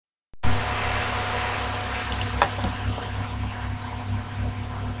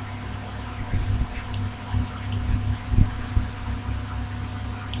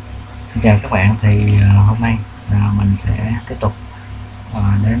Xin chào các bạn, thì hôm nay mình sẽ tiếp tục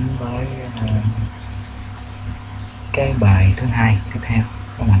đến với cái bài thứ hai tiếp theo,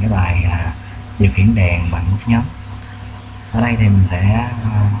 đó là cái bài điều khiển đèn bằng nút nhấn. Ở đây thì mình sẽ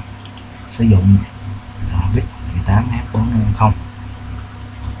sử dụng PIC 18F450.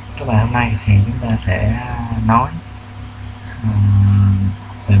 Cái bài hôm nay thì chúng ta sẽ nói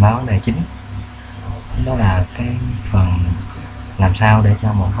về ba vấn đề chính, đó là cái phần làm sao để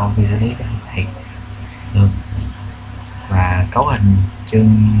cho một con vi xử lý có thể chạy được, và cấu hình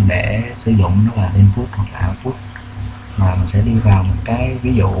chương để sử dụng nó là input hoặc là output. Và mình sẽ đi vào một cái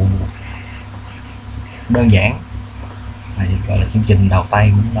ví dụ đơn giản và gọi là chương trình đầu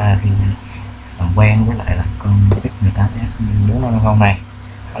tay của chúng ta thì làm quen với lại là con PIC 18F450 này,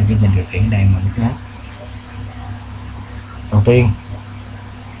 là chương trình điều khiển đèn bằng nút nhấn. Đầu tiên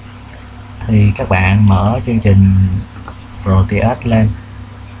thì các bạn mở chương trình proteus lên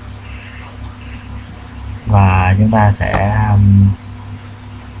và chúng ta sẽ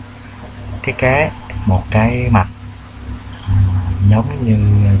thiết kế một cái mạch giống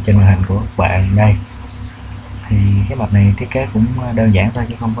như trên màn hình của các bạn đây. Thì cái mạch này thiết kế cũng đơn giản thôi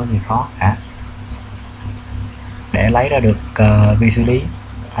chứ không có gì khó cả. Để lấy ra được vi xử lý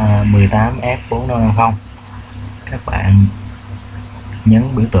 18F450, các bạn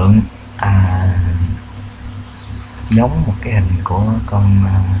nhấn biểu tượng giống một cái hình của con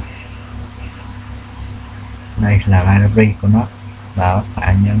đây là library của nó, và các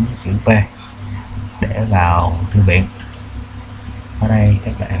bạn nhấn chữ P để vào thư viện. Ở đây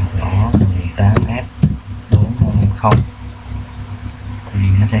các bạn gõ 18F450 thì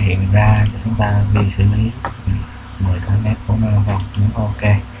nó sẽ hiện ra cho chúng ta vi xử lý 18F450. Nhấn OK,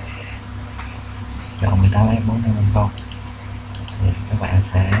 chọn 18F450 thì các bạn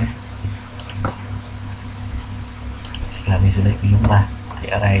sẽ là vi xử lý của chúng ta. Thì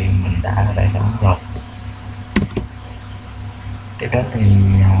ở đây mình đã để sẵn rồi. Tiếp đến thì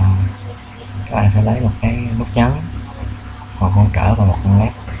các bạn sẽ lấy một cái nút nhấn, một con trở và một con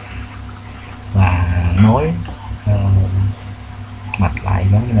led, và nối mạch lại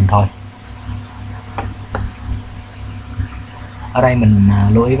giống như mình thôi. Ở đây mình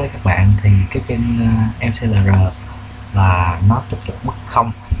lưu ý với các bạn thì cái chân MCLR là nó tích cực mức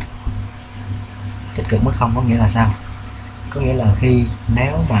 0. Tích cực mức 0 có nghĩa là sao? Có nghĩa là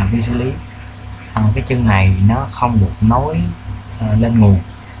nếu mà vi xử lý cái chân này nó không được nối lên nguồn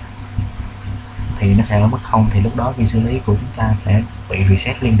thì nó sẽ ở mức 0, thì lúc đó vi xử lý của chúng ta sẽ bị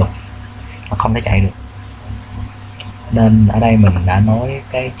reset liên tục, nó không thể chạy được. Nên ở đây mình đã nối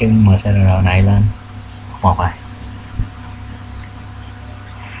cái chân MCLR này lên một rồi.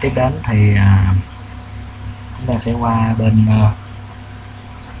 Tiếp đến thì chúng ta sẽ qua bên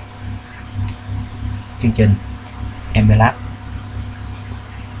chương trình Mplad.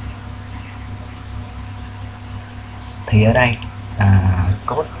 Thì ở đây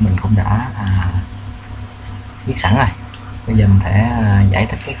code mình cũng đã viết sẵn rồi. Bây giờ mình sẽ giải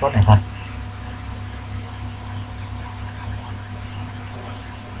thích cái code này thôi.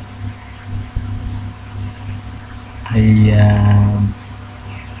 Thì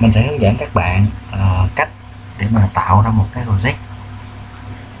mình sẽ hướng dẫn các bạn cách để mà tạo ra một cái project.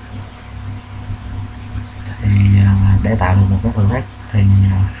 Thì để tạo được một cái project thì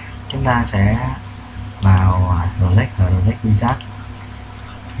chúng ta sẽ vào project và project wizard,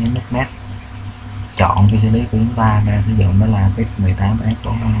 nhấn nút net, chọn vi xử lý của chúng ta đang sử dụng, đó là PIC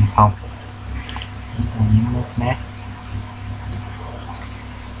 18F450. Chúng ta nhấn nút net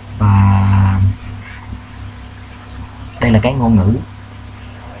và đây là cái ngôn ngữ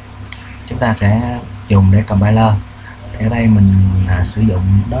chúng ta sẽ dùng để compiler. Thì ở đây mình sử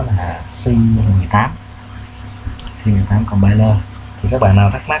dụng đó là C18 compiler. Thì các bạn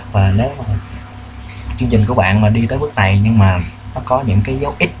nào thắc mắc và nếu mà chương trình của bạn mà đi tới bước này nhưng mà nó có những cái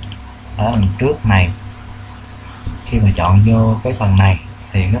dấu X ở đằng trước này, khi mà chọn vô cái phần này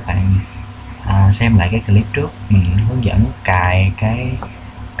thì các bạn xem lại cái clip trước, mình hướng dẫn cài cái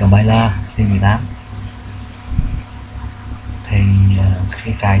compiler C18. Thì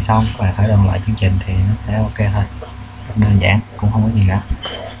khi cài xong các bạn khởi động lại chương trình thì nó sẽ OK thôi, rất đơn giản, cũng không có gì cả.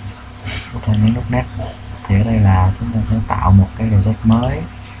 Chúng ta nhấn nút net. Thì ở đây là chúng ta sẽ tạo một cái project mới.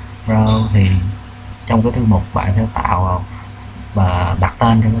 Rồi thì trong cái thư mục bạn sẽ tạo và đặt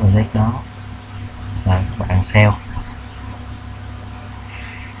tên cho cái project đó và các bạn save.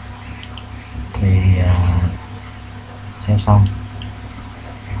 Thì save xong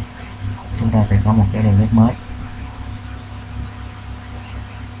chúng ta sẽ có một cái project mới,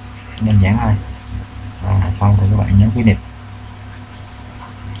 đơn giản thôi. Và xong thì các bạn nhấn finish.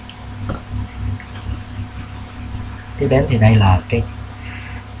 Tiếp đến thì đây là cái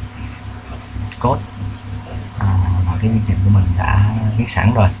code mà cái chương trình của mình đã viết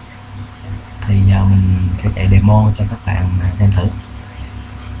sẵn rồi. Thì giờ mình sẽ chạy demo cho các bạn xem thử.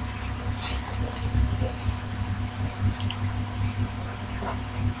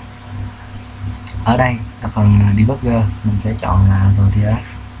 Ở đây ở phần debugger mình sẽ chọn là proteus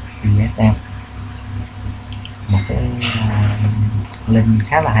USM, một cái link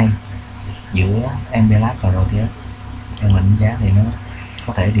khá là hay giữa Mplad và proteus, cho mình đánh giá thì nó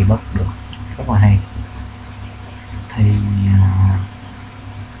có thể debug được rất là hay. Thì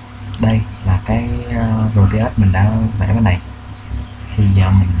đây là cái proteus mình đã vẽ bên này. Thì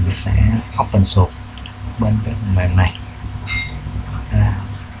giờ mình sẽ open source bên cái phần mềm này.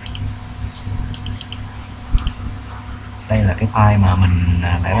 Đây là cái file mà mình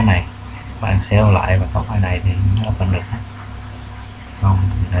vẽ bên này, bạn save lại và có file này thì nó open được. Xong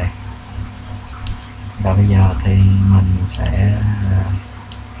thì đây, và bây giờ thì mình sẽ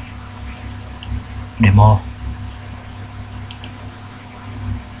demo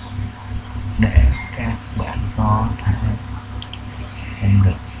để các bạn có thể xem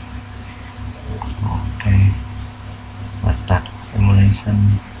được. Ok, và start simulation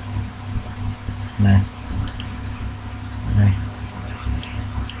lên. Đây,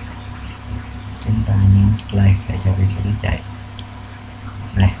 chúng ta nhấn play để cho vi xử lý chạy.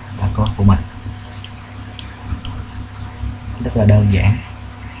 Đây là code của mình, rất là đơn giản,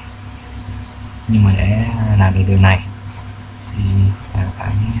 nhưng mà để làm được điều này thì bạn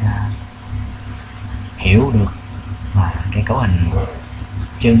phải hiểu được là cái cấu hình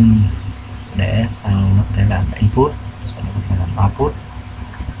chân để sao nó có thể làm input, sau đó có thể làm output.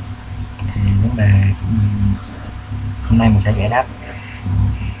 Thì vấn đề hôm nay mình sẽ giải đáp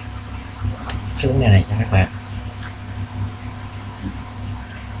cái vấn đề này cho các bạn.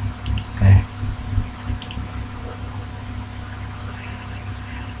 Ok,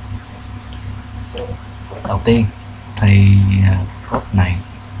 đầu tiên thì code này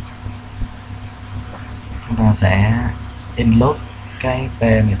chúng ta sẽ include cái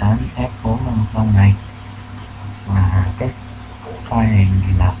P18F450 này, và cái file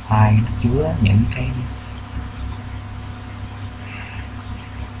này là file nó chứa những cái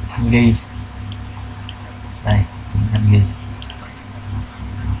thanh ghi. Đây, những thanh ghi.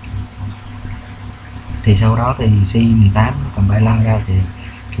 Thì sau đó thì C18 cầm bay lăn ra thì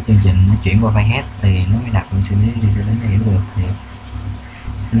cái chương trình nó chuyển qua file head thì nó mới đặt lệnh xử lý để hiểu được. Thì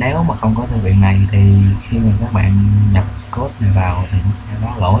nếu mà không có thư viện này thì khi mà các bạn nhập code này vào thì nó sẽ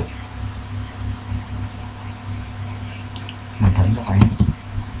báo lỗi. Mình thử các bạn.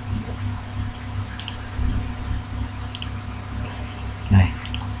 Này,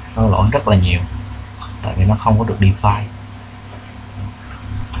 báo lỗi rất là nhiều tại vì nó không có được define.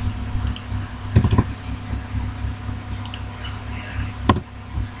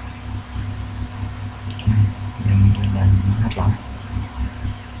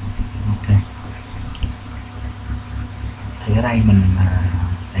 Ok, thì ở đây mình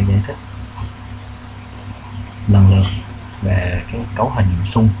sẽ giải thích lần lượt về cái cấu hình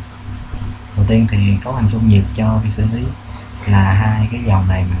xung. Đầu tiên thì cấu hình xung nhịp cho việc xử lý là hai cái dòng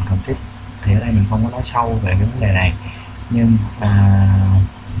này mình cần thích. Thì ở đây mình không có nói sâu về cái vấn đề này, nhưng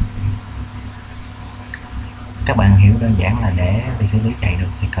các bạn hiểu đơn giản là để việc xử lý chạy được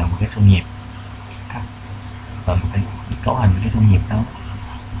thì cần một cái xung nhịp, và một cái cấu hình cái xung nhịp đó.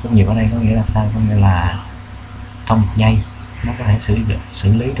 Xung nhịp ở đây có nghĩa là sao? Có nghĩa là trong một giây nó có thể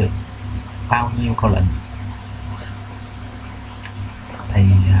xử lý được bao nhiêu câu lệnh. Thì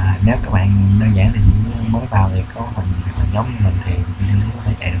nếu các bạn đơn giản thì mới vào thì cấu hình giống như mình thì việc xử lý có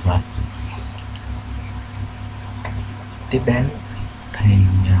thể chạy được rồi. Tiếp đến thì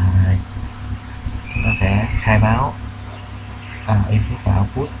chúng ta sẽ khai báo input và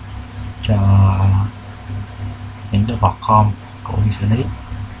output cho những cái vọt com của việc xử lý.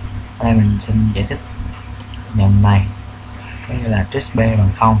 Ở đây mình xin giải thích nhầm này, có nghĩa là trace B bằng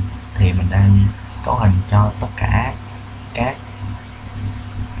 0 thì mình đang cấu hình cho tất cả các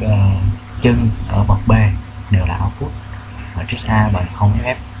chân ở bậc B đều là output, và trace A bằng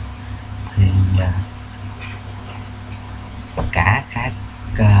 0F thì tất cả các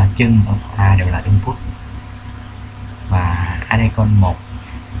chân ở bậc A đều là input, và adcon 1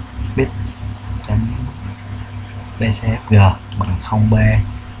 bit bcfg bằng 0b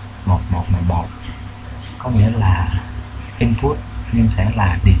 1111, có nghĩa là input nhưng sẽ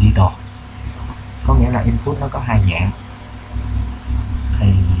là digital, có nghĩa là input nó có hai dạng.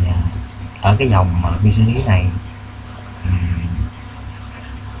 Thì ở cái dòng vi xử lý này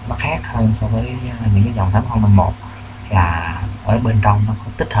nó khác hơn so với những cái dòng 8051 là ở bên trong nó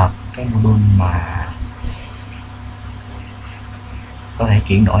có tích hợp cái module mà có thể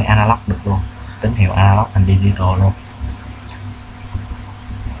chuyển đổi analog được luôn. tín hiệu analog thành digital luôn,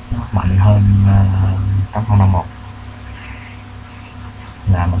 nó mạnh hơn 8051,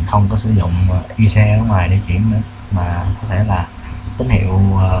 là mình không có sử dụng IC ở ngoài để chuyển nữa, mà có thể là tín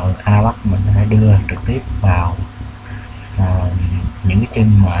hiệu analog mình có thể đưa trực tiếp vào những cái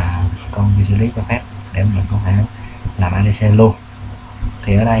chân mà con vi xử lý cho phép để mình có thể làm ADC luôn.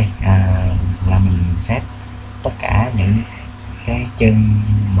 Thì ở đây là mình set tất cả những cái chân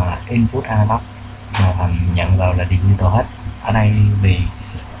mà input analog mà thành nhận vào là digital hết. Ở đây vì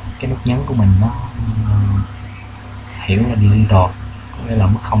cái nút nhấn của mình nó hiểu là digital, có nghĩa là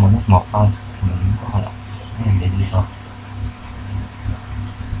mức 0 và mức 1 thôi, mình có thể là digital.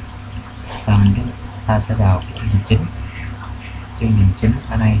 Và ta sẽ vào cái chương trình chính. Chương trình chính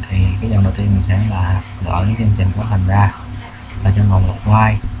ở đây thì cái dòng đầu tiên mình sẽ là gọi cái chương trình có thành ra, và trong vòng lục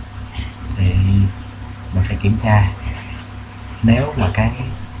while thì mình sẽ kiểm tra nếu mà cái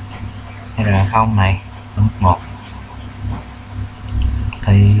R0 này ở mức 1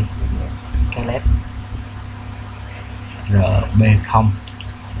 thì cái led RB0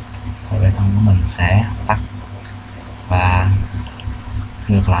 của mình sẽ tắt, và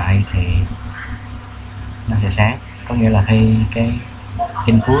ngược lại thì nó sẽ sáng. Có nghĩa là khi cái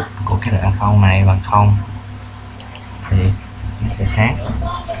input của cái R0 này bằng 0 thì nó sẽ sáng.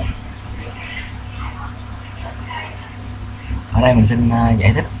 Ở đây mình xin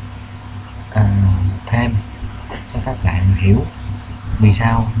giải thích thêm cho các bạn hiểu vì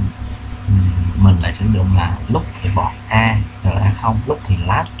sao mình lại sử dụng là lúc thì port A RA0, lúc thì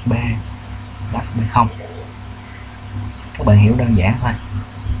last B0. Các bạn hiểu đơn giản thôi,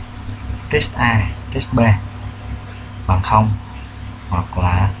 trist A trist B bằng 0 hoặc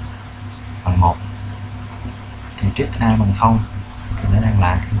là bằng 1, thì trist A bằng 0 thì nó đang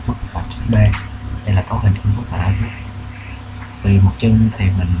là input, và trist B đây là cấu hình input và output. Tùy một chân thì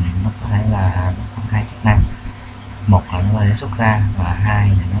nó có thể là nó có hai chức năng, một là nó có thể xuất ra, và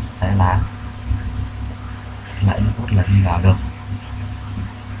hai thì nó có thể là input là đi vào được.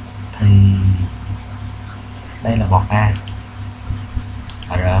 Thì đây là port A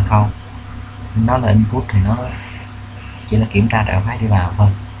R0, nó là input thì nó chỉ là kiểm tra trạng thái đi vào thôi.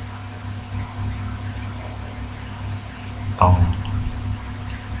 Còn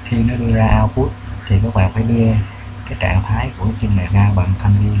khi nó đưa ra output thì các bạn phải đưa cái trạng thái của chân này ra bằng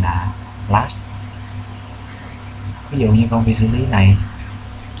thanh ghi là last. Ví dụ như con vi xử lý này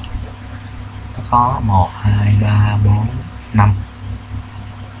nó có 1, 2, 3, 4, 5,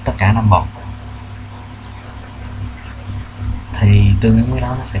 tất cả 5 bột, thì tương ứng với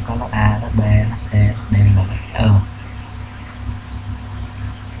đó nó sẽ có lớp A, lớp B, lớp C, lớp D và lớp E.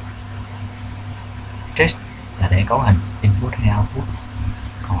 Trace là để cấu hình input hay output,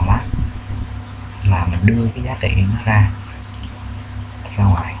 còn last là mình đưa cái giá trị nó ra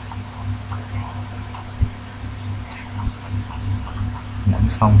ngoài, mức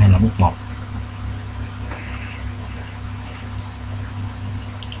 0 hay là mức 1.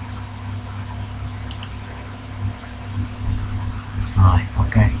 Rồi,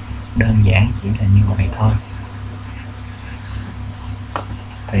 ok, đơn giản chỉ là như vậy thôi.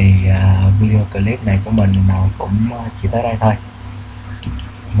 Thì video clip này của mình cũng chỉ tới đây thôi.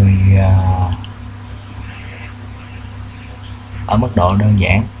 Vì ở mức độ đơn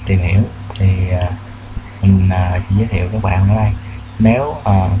giản tìm hiểu thì mình chỉ giới thiệu các bạn ở đây. Nếu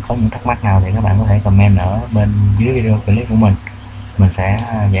có những thắc mắc nào thì các bạn có thể comment ở bên dưới video clip của mình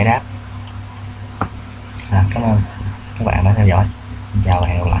sẽ giải đáp. Cảm ơn các bạn đã theo dõi. Xin chào và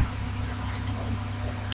hẹn gặp lại.